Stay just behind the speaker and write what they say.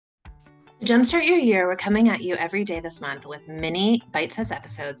Jumpstart your year. We're coming at you every day this month with mini bite-sized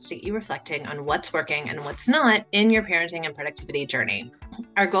episodes to get you reflecting on what's working and what's not in your parenting and productivity journey.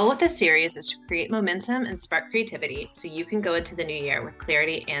 Our goal with this series is to create momentum and spark creativity so you can go into the new year with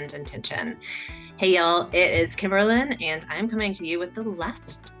clarity and intention. Hey y'all, it is Kimberlyn and I'm coming to you with the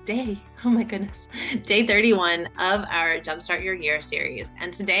last day, oh my goodness, day 31 of our Jumpstart Your Year series.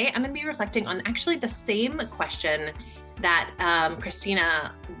 And today I'm going to be reflecting on actually the same question that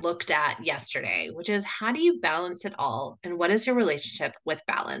Christina looked at yesterday, which is how do you balance it all? And what is your relationship with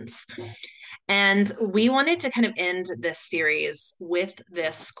balance? And we wanted to kind of end this series with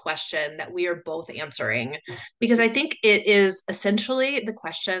this question that we are both answering, because I think it is essentially the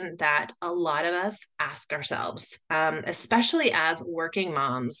question that a lot of us ask ourselves, especially as working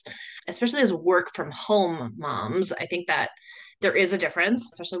moms, especially as work from home moms. I think that there is a difference,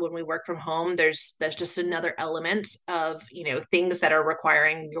 especially when we work from home. There's just another element of, things that are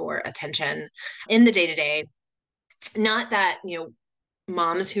requiring your attention in the day to day. Not that,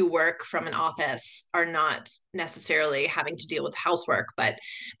 moms who work from an office are not necessarily having to deal with housework, but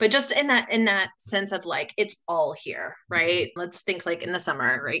just in that sense of like it's all here, right? Let's think like in the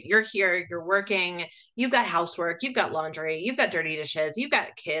summer, right? You're here, you're working, you've got housework, you've got laundry, you've got dirty dishes, you've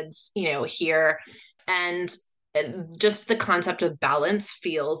got kids, here. And just the concept of balance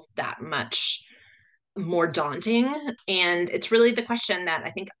feels that much more daunting. And it's really the question that I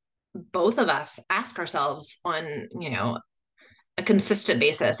think both of us ask ourselves on, a consistent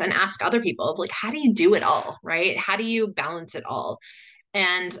basis and ask other people of like, how do you do it all? Right? How do you balance it all?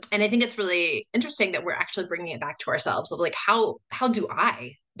 And I think it's really interesting that we're actually bringing it back to ourselves of like, how do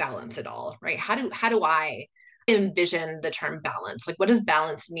I balance it all? Right? How do I envision the term balance? Like, what does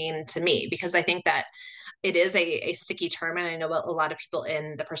balance mean to me? Because I think that it is a sticky term. And I know a lot of people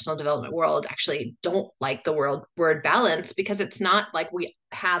in the personal development world actually don't like the word balance because it's not like we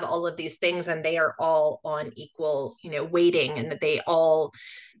have all of these things and they are all on equal, weighting and that they all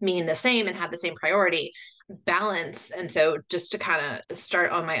mean the same and have the same priority. Balance. And so just to kind of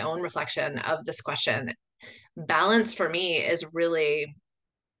start on my own reflection of this question, balance for me is really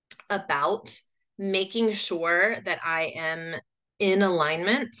about making sure that I am in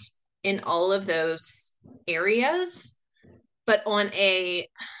alignment in all of those areas, but on a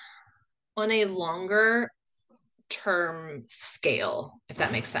longer term scale, if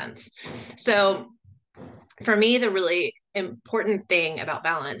that makes sense. So for me, the really important thing about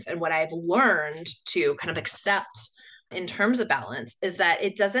balance and what I've learned to kind of accept in terms of balance is that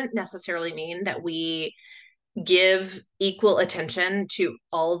it doesn't necessarily mean that we give equal attention to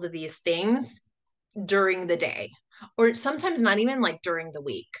all of these things during the day, or sometimes not even like during the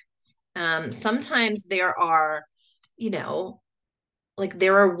week. Sometimes there are, you know, like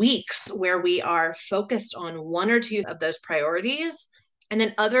there are weeks where we are focused on one or two of those priorities, and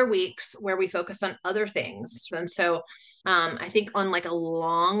then other weeks where we focus on other things. And so I think on like a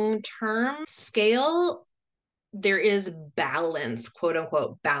long term scale, there is balance, quote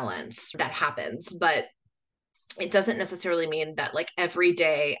unquote, balance that happens. But it doesn't necessarily mean that like every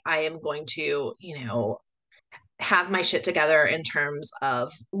day I am going to, have my shit together in terms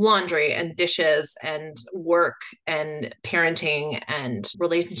of laundry and dishes and work and parenting and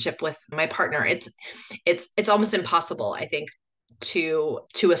relationship with my partner. It's almost impossible, I think, to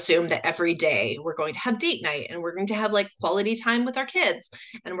assume that every day we're going to have date night and we're going to have like quality time with our kids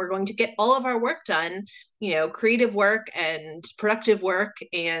and we're going to get all of our work done, creative work and productive work,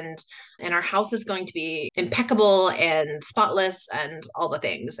 and our house is going to be impeccable and spotless and all the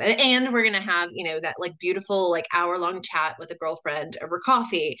things. And we're going to have, that like beautiful, like hour-long chat with a girlfriend over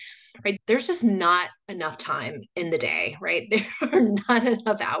coffee, right? There's just not enough time in the day, right? There are not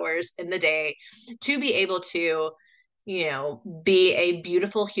enough hours in the day to be able to, be a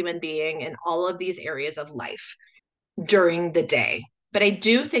beautiful human being in all of these areas of life during the day. But I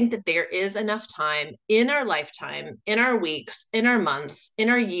do think that there is enough time in our lifetime, in our weeks, in our months, in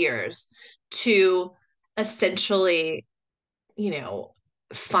our years to essentially,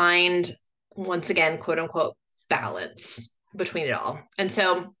 find, once again, quote unquote, balance between it all. And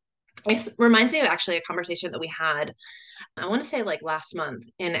so it reminds me of actually a conversation that we had, I want to say like last month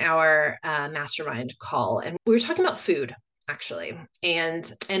in our mastermind call. And we were talking about food actually.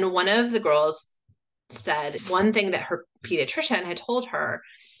 And one of the girls said one thing that her pediatrician had told her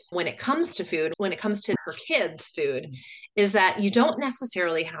when it comes to food, when it comes to her kids' food, is that you don't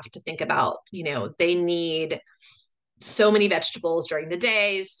necessarily have to think about, they need so many vegetables during the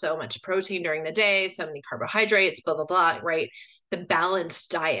day, so much protein during the day, so many carbohydrates, blah, blah, blah, right? The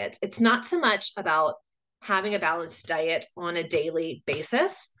balanced diet. It's not so much about having a balanced diet on a daily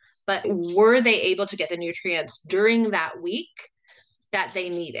basis, but were they able to get the nutrients during that week that they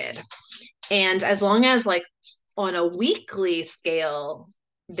needed? And as long as like on a weekly scale,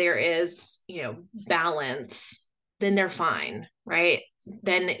 there is, balance, then they're fine, right?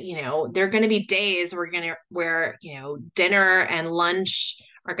 Then, there are going to be days where, dinner and lunch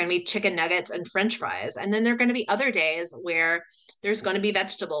are going to be chicken nuggets and French fries. And then there are going to be other days where there's going to be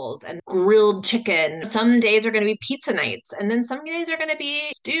vegetables and grilled chicken. Some days are going to be pizza nights. And then some days are going to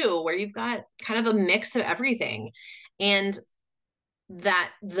be stew where you've got kind of a mix of everything. And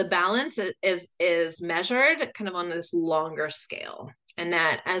that the balance is measured kind of on this longer scale, and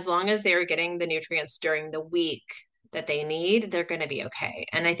that as long as they're getting the nutrients during the week that they need, they're going to be okay.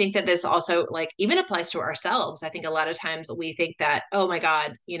 And I think that this also like even applies to ourselves. I think a lot of times we think that, oh my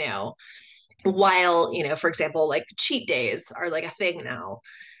god, while for example, like cheat days are like a thing now.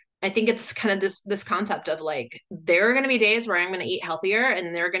 I think it's kind of this concept of like there are going to be days where I'm going to eat healthier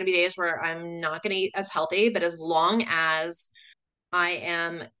and there are going to be days where I'm not going to eat as healthy, but as long as I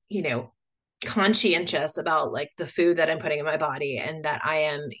am, conscientious about like the food that I'm putting in my body, and that I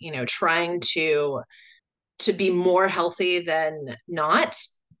am, trying to be more healthy than not,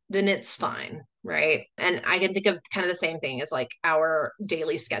 then it's fine, right? And I can think of kind of the same thing as like our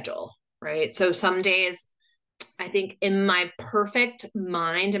daily schedule, right? So some days I think in my perfect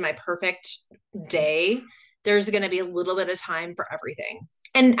mind, in my perfect day, there's going to be a little bit of time for everything.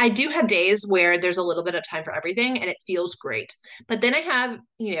 And I do have days where there's a little bit of time for everything and it feels great. But then I have,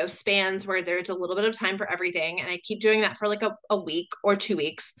 spans where there's a little bit of time for everything. And I keep doing that for like a week or 2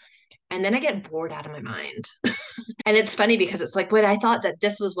 weeks. And then I get bored out of my mind. And it's funny because it's like, but I thought that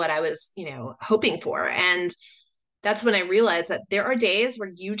this was what I was, hoping for. And that's when I realized that there are days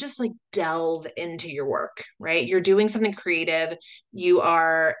where you just like delve into your work, right? You're doing something creative, you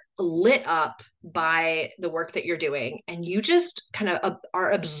are lit up by the work that you're doing, and you just kind of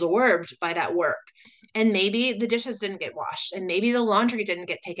are absorbed by that work. And maybe the dishes didn't get washed, and maybe the laundry didn't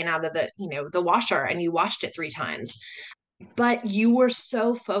get taken out of the washer, and you washed it 3 times. But you were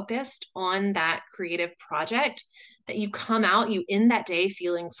so focused on that creative project that you come out, you end that day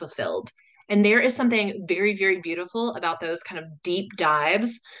feeling fulfilled. And there is something very, very beautiful about those kind of deep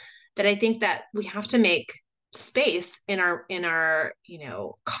dives that I think that we have to make space in our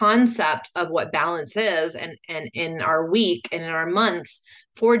concept of what balance is, and in our week and in our months,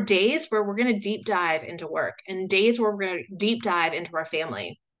 for days where we're going to deep dive into work, and days where we're going to deep dive into our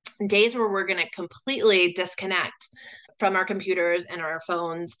family, days where we're going to completely disconnect from our computers and our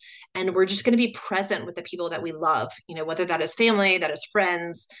phones, and we're just going to be present with the people that we love, whether that is family, that is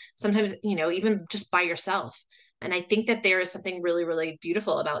friends, sometimes even just by yourself. And I think that there is something really, really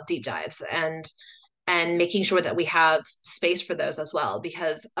beautiful about deep dives, and making sure that we have space for those as well,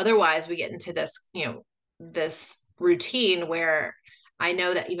 because otherwise we get into this routine where I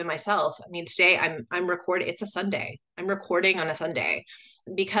know that even myself, I mean, today I'm recording, it's a Sunday, I'm recording on a Sunday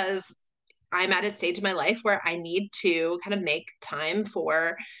because I'm at a stage in my life where I need to kind of make time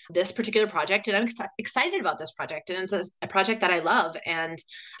for this particular project. And I'm excited about this project. And it's a project that I love. And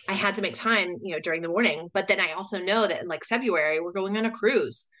I had to make time, during the morning. But then I also know that in like February, we're going on a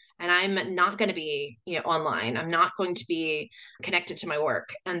cruise. And I'm not going to be, online. I'm not going to be connected to my work.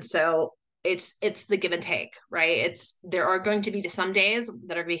 And so it's the give and take, right? There are going to be some days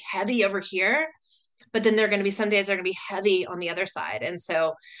that are going to be heavy over here, but then there are going to be some days that are going to be heavy on the other side. And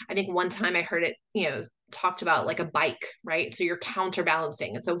so I think one time I heard it, talked about like a bike, right? So you're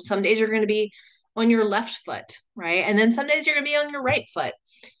counterbalancing. And so some days you're going to be on your left foot, right? And then some days you're going to be on your right foot.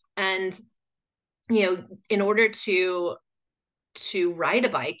 And, in order to ride a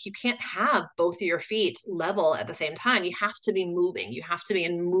bike, you can't have both of your feet level at the same time. You have to be moving, you have to be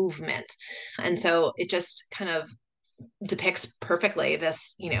in movement. And so it just kind of depicts perfectly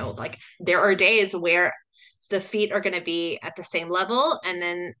this, like there are days where the feet are going to be at the same level, and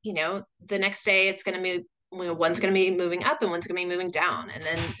then the next day it's going to move, one's going to be moving up and one's going to be moving down, and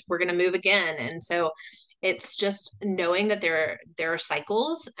then we're going to move again. And so it's just knowing that there are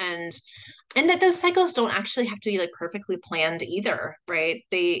cycles, and that those cycles don't actually have to be like perfectly planned either, right?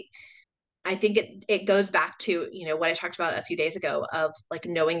 I think it goes back to, what I talked about a few days ago of like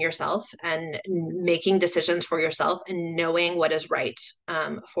knowing yourself and making decisions for yourself and knowing what is right,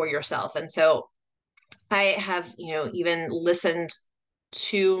 for yourself. And so I have, even listened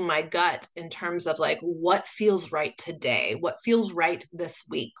to my gut in terms of like what feels right today, what feels right this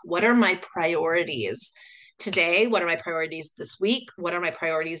week, what are my priorities today, what are my priorities this week, what are my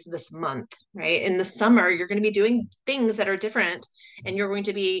priorities this month, right? In the summer you're going to be doing things that are different, and you're going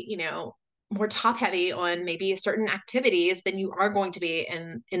to be, more top heavy on maybe certain activities than you are going to be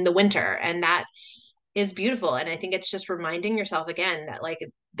in the winter, and that is beautiful. And I think it's just reminding yourself again that like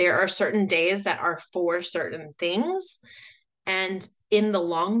there are certain days that are for certain things, and in the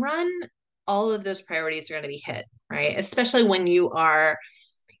long run, all of those priorities are going to be hit, right? Especially when you are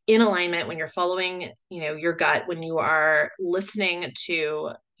in alignment, when you're following, your gut, when you are listening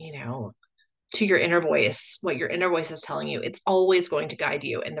to your inner voice, what your inner voice is telling you, it's always going to guide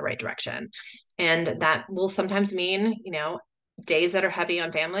you in the right direction. And that will sometimes mean, days that are heavy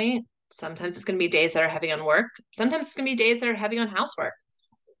on family. Sometimes it's going to be days that are heavy on work. Sometimes it's going to be days that are heavy on housework.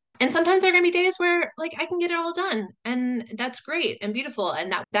 And sometimes there are going to be days where like I can get it all done and that's great and beautiful.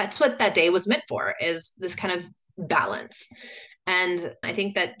 And that's what that day was meant for, is this kind of balance. And I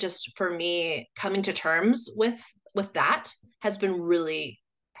think that just for me, coming to terms with that has been really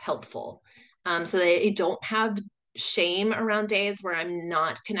helpful. So that I don't have shame around days where I'm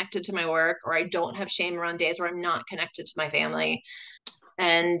not connected to my work, or I don't have shame around days where I'm not connected to my family.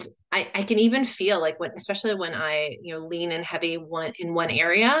 And I can even feel like especially when I, lean in heavy in one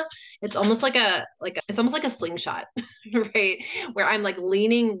area, it's almost it's almost like a slingshot, right? Where I'm like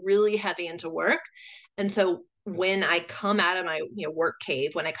leaning really heavy into work. And so when I come out of my, work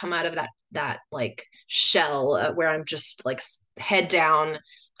cave, when I come out of that like shell where I'm just like head down,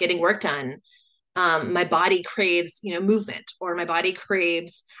 getting work done, my body craves, movement, or my body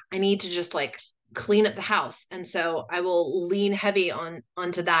craves, I need to just like clean up the house. And so I will lean heavy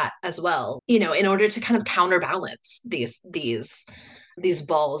onto that as well, in order to kind of counterbalance these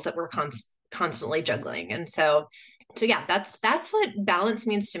balls that we're constantly juggling. And so yeah, that's what balance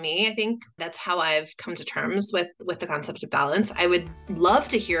means to me. I think that's how I've come to terms with the concept of balance. I would love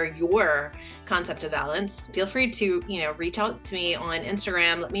to hear your concept of balance. Feel free to, reach out to me on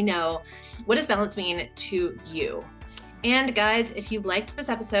Instagram. Let me know, what does balance mean to you? And guys, if you liked this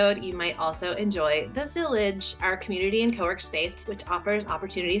episode, you might also enjoy The Village, our community and co-work space, which offers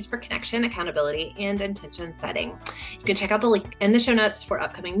opportunities for connection, accountability, and intention setting. You can check out the link in the show notes for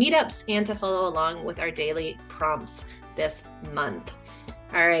upcoming meetups and to follow along with our daily prompts this month.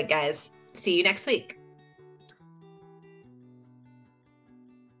 All right, guys, see you next week.